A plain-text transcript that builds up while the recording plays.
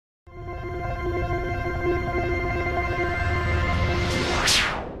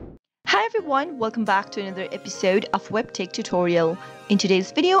everyone, welcome back to another episode of Webtech Tutorial. In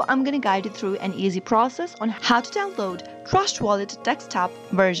today's video, I'm going to guide you through an easy process on how to download Trust Wallet desktop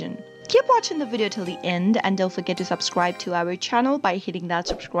version. Keep watching the video till the end and don't forget to subscribe to our channel by hitting that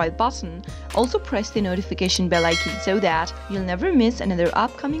subscribe button. Also press the notification bell icon so that you'll never miss another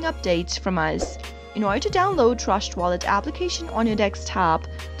upcoming update from us. In order to download Trust Wallet application on your desktop,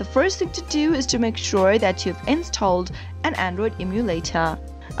 the first thing to do is to make sure that you've installed an Android emulator.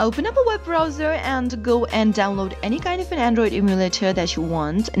 Open up a web browser and go and download any kind of an Android emulator that you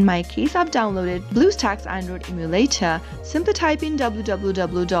want. In my case, I've downloaded BlueStacks Android emulator. Simply type in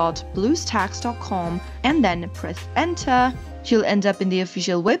www.bluestacks.com and then press enter. You'll end up in the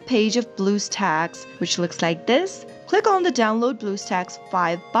official web page of BlueStacks, which looks like this. Click on the Download BlueStacks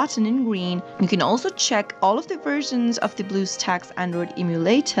 5 button in green. You can also check all of the versions of the BlueStacks Android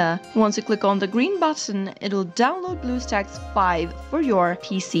emulator. Once you click on the green button, it will download BlueStacks 5 for your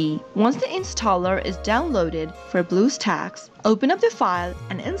PC. Once the installer is downloaded for BlueStacks, open up the file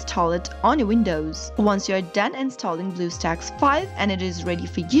and install it on your Windows. Once you are done installing BlueStacks 5 and it is ready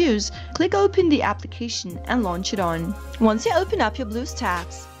for use, click open the application and launch it on. Once you open up your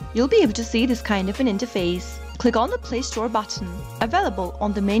BlueStacks, you'll be able to see this kind of an interface. Click on the Play Store button available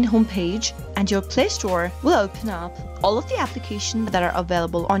on the main homepage and your Play Store will open up. All of the applications that are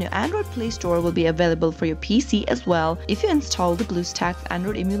available on your Android Play Store will be available for your PC as well if you install the BlueStacks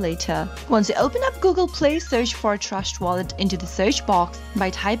Android emulator. Once you open up Google Play, search for Trust Wallet into the search box by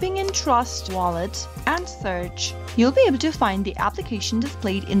typing in Trust Wallet and search. You'll be able to find the application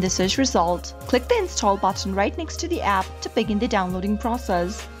displayed in the search result. Click the Install button right next to the app to begin the downloading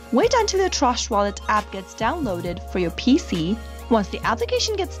process. Wait until your Trust Wallet app gets downloaded for your PC. Once the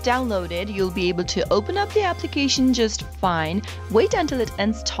application gets downloaded, you'll be able to open up the application just fine. Wait until it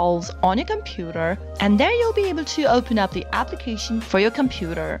installs on your computer, and there you'll be able to open up the application for your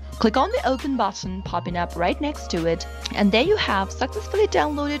computer. Click on the Open button popping up right next to it, and there you have successfully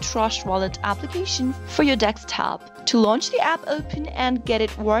downloaded Trust Wallet application for your desktop. To launch the app open and get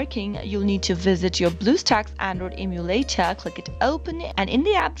it working, you'll need to visit your BlueStacks Android emulator, click it open, and in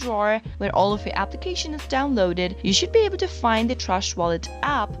the app drawer where all of your application is downloaded, you should be able to find the Trust Wallet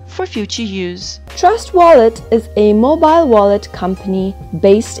app for future use. Trust Wallet is a mobile wallet company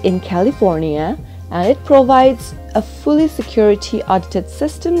based in California, and it provides a fully security audited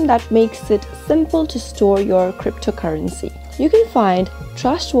system that makes it simple to store your cryptocurrency. You can find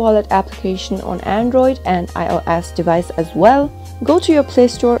Trust Wallet application on Android and iOS device as well. Go to your Play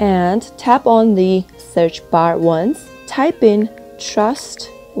Store and tap on the search bar once. Type in Trust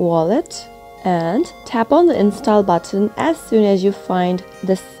Wallet and tap on the install button as soon as you find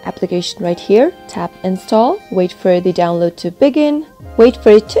this application right here. Tap install, wait for the download to begin, wait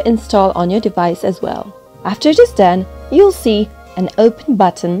for it to install on your device as well. After it is done, you'll see an open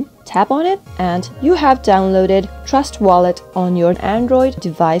button. Tap on it and you have downloaded Trust Wallet on your Android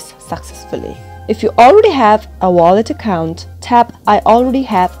device successfully. If you already have a wallet account, tap I already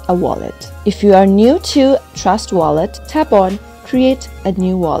have a wallet. If you are new to Trust Wallet, tap on Create a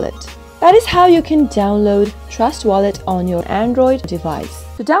new wallet. That is how you can download Trust Wallet on your Android device.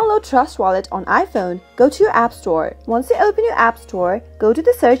 To download Trust Wallet on iPhone, go to your App Store. Once you open your App Store, go to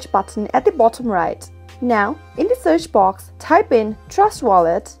the search button at the bottom right. Now, in the search box, type in Trust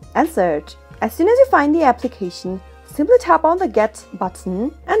Wallet and search. As soon as you find the application, simply tap on the Get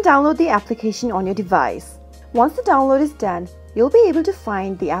button and download the application on your device. Once the download is done, you'll be able to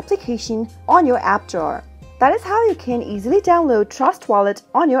find the application on your app drawer. That is how you can easily download Trust Wallet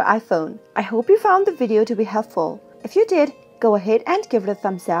on your iPhone. I hope you found the video to be helpful. If you did, go ahead and give it a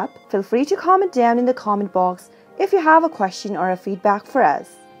thumbs up. Feel free to comment down in the comment box if you have a question or a feedback for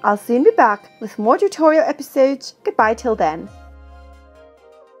us. I'll soon be back with more tutorial episodes. Goodbye till then.